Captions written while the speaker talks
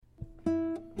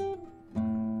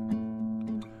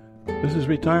This is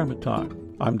Retirement Talk.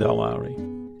 I'm Del Lowry.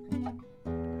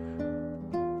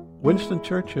 Winston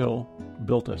Churchill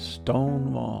built a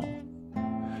stone wall.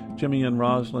 Jimmy and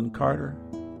Rosalind Carter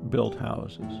built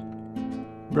houses.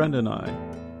 Brenda and I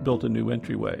built a new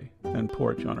entryway and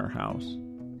porch on our house.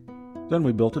 Then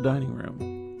we built a dining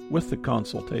room with the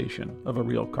consultation of a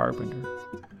real carpenter.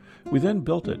 We then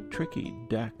built a tricky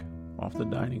deck off the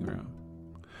dining room.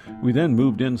 We then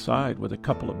moved inside with a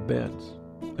couple of beds,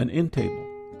 an end table,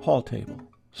 hall table,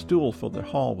 stool for the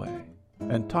hallway,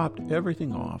 and topped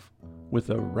everything off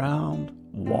with a round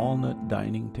walnut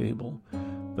dining table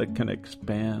that can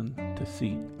expand to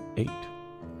seat 8.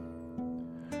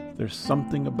 There's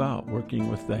something about working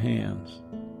with the hands.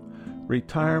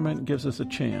 Retirement gives us a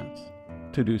chance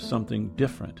to do something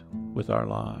different with our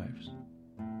lives.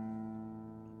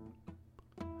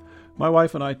 My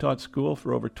wife and I taught school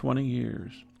for over 20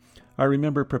 years. I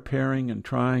remember preparing and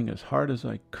trying as hard as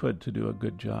I could to do a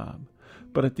good job.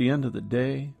 But at the end of the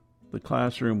day, the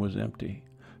classroom was empty,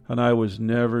 and I was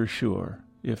never sure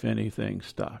if anything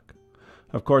stuck.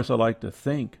 Of course, I like to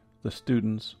think the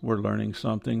students were learning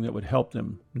something that would help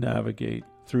them navigate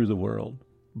through the world,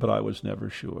 but I was never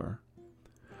sure.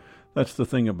 That's the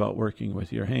thing about working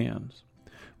with your hands.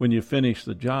 When you finish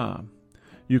the job,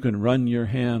 you can run your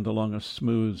hand along a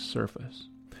smooth surface,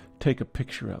 take a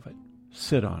picture of it,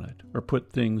 sit on it, or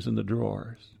put things in the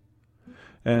drawers.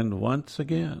 And once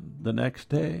again, the next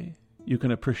day, you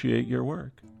can appreciate your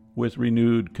work with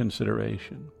renewed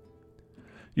consideration.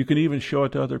 You can even show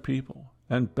it to other people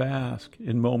and bask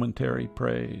in momentary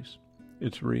praise.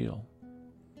 It's real.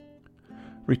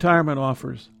 Retirement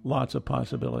offers lots of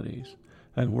possibilities,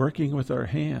 and working with our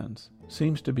hands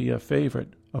seems to be a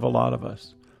favorite of a lot of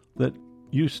us that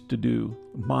used to do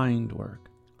mind work.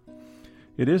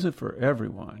 It isn't for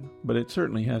everyone, but it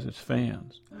certainly has its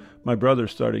fans. My brother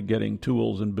started getting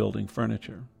tools and building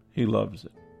furniture. He loves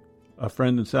it. A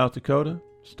friend in South Dakota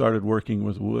started working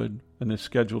with wood and is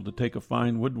scheduled to take a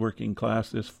fine woodworking class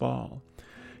this fall.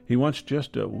 He wants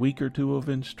just a week or two of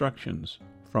instructions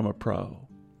from a pro.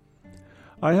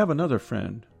 I have another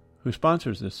friend who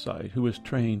sponsors this site who was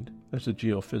trained as a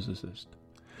geophysicist.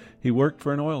 He worked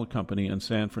for an oil company in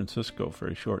San Francisco for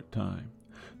a short time,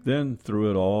 then threw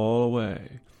it all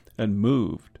away and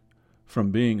moved from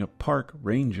being a park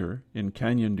ranger in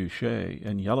Canyon du Chelly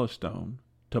and Yellowstone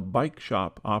to bike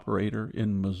shop operator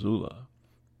in Missoula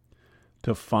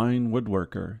to fine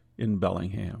woodworker in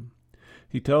Bellingham.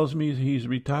 He tells me he's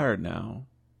retired now,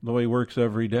 though he works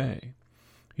every day.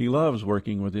 He loves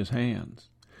working with his hands.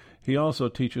 He also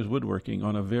teaches woodworking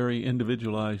on a very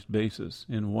individualized basis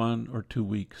in 1 or 2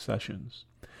 week sessions.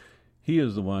 He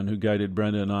is the one who guided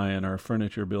Brenda and I in our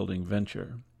furniture building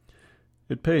venture.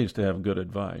 It pays to have good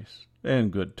advice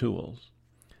and good tools.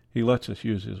 He lets us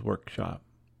use his workshop.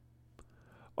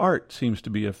 Art seems to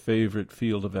be a favorite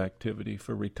field of activity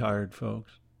for retired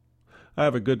folks. I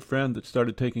have a good friend that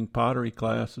started taking pottery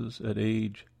classes at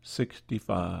age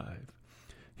 65.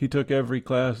 He took every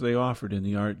class they offered in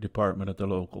the art department at the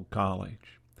local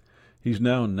college. He's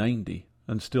now 90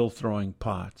 and still throwing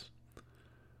pots.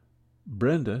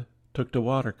 Brenda took to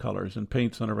watercolors and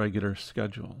paints on a regular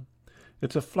schedule.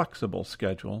 It's a flexible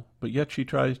schedule, but yet she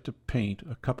tries to paint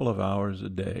a couple of hours a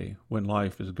day when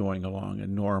life is going along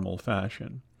in normal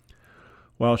fashion.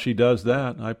 While she does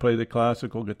that, I play the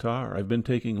classical guitar. I've been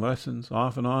taking lessons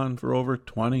off and on for over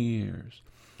 20 years.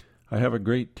 I have a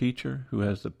great teacher who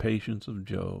has the patience of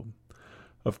Job.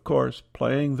 Of course,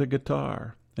 playing the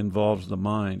guitar involves the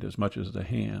mind as much as the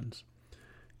hands.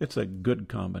 It's a good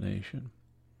combination.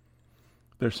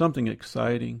 There's something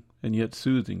exciting and yet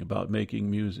soothing about making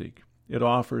music. It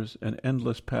offers an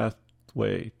endless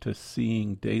pathway to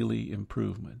seeing daily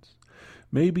improvements.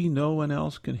 Maybe no one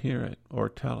else can hear it or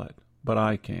tell it, but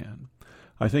I can.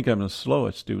 I think I'm the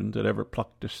slowest student that ever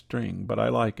plucked a string, but I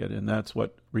like it, and that's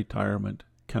what retirement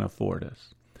can afford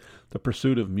us. The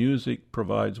pursuit of music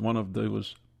provides one of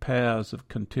those paths of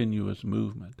continuous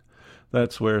movement.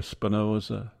 That's where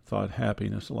Spinoza thought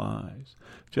happiness lies.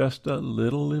 Just a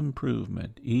little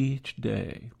improvement each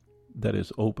day that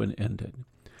is open-ended.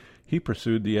 He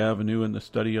pursued the avenue in the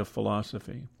study of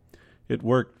philosophy. It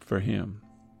worked for him.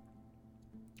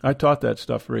 I taught that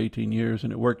stuff for 18 years,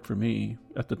 and it worked for me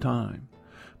at the time.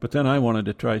 But then I wanted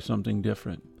to try something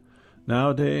different.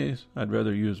 Nowadays, I'd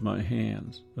rather use my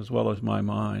hands as well as my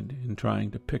mind in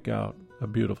trying to pick out a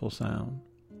beautiful sound.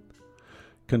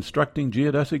 Constructing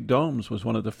geodesic domes was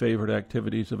one of the favorite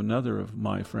activities of another of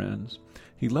my friends.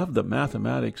 He loved the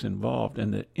mathematics involved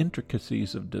and the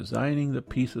intricacies of designing the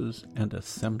pieces and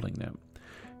assembling them.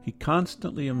 He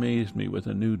constantly amazed me with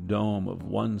a new dome of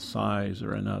one size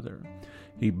or another.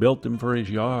 He built them for his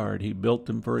yard. He built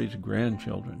them for his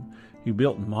grandchildren. He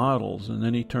built models, and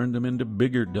then he turned them into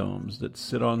bigger domes that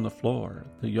sit on the floor,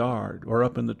 the yard, or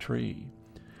up in the tree.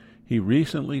 He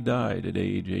recently died at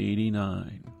age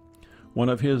 89. One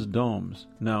of his domes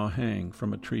now hang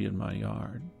from a tree in my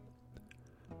yard.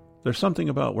 There's something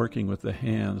about working with the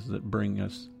hands that bring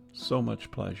us so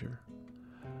much pleasure.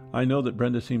 I know that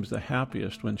Brenda seems the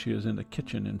happiest when she is in the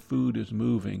kitchen and food is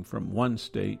moving from one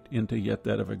state into yet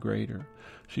that of a greater.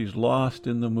 She's lost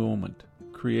in the moment,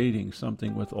 creating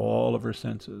something with all of her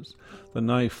senses. The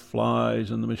knife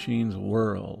flies and the machines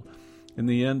whirl. In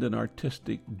the end, an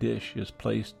artistic dish is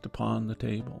placed upon the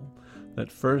table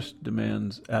that first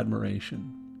demands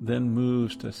admiration, then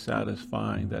moves to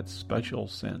satisfying that special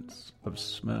sense of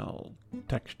smell,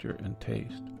 texture, and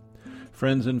taste.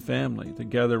 Friends and family that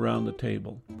gather round the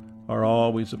table are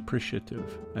always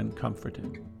appreciative and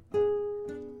comforted.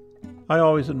 I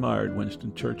always admired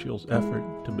Winston Churchill's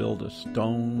effort to build a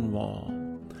stone wall.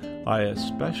 I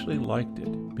especially liked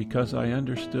it because I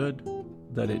understood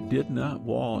that it did not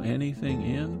wall anything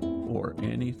in or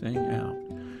anything out.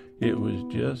 It was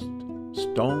just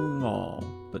stone wall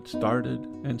that started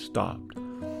and stopped,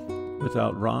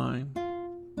 without rhyme,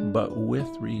 but with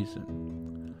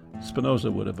reason.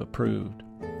 Spinoza would have approved.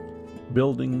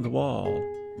 Building the wall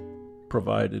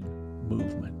provided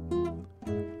movement.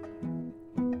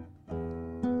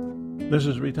 This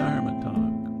is Retirement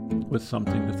Talk with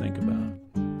something to think about.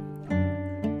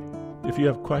 If you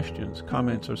have questions,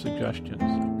 comments, or suggestions,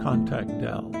 contact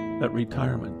Del at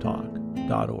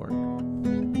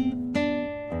retirementtalk.org.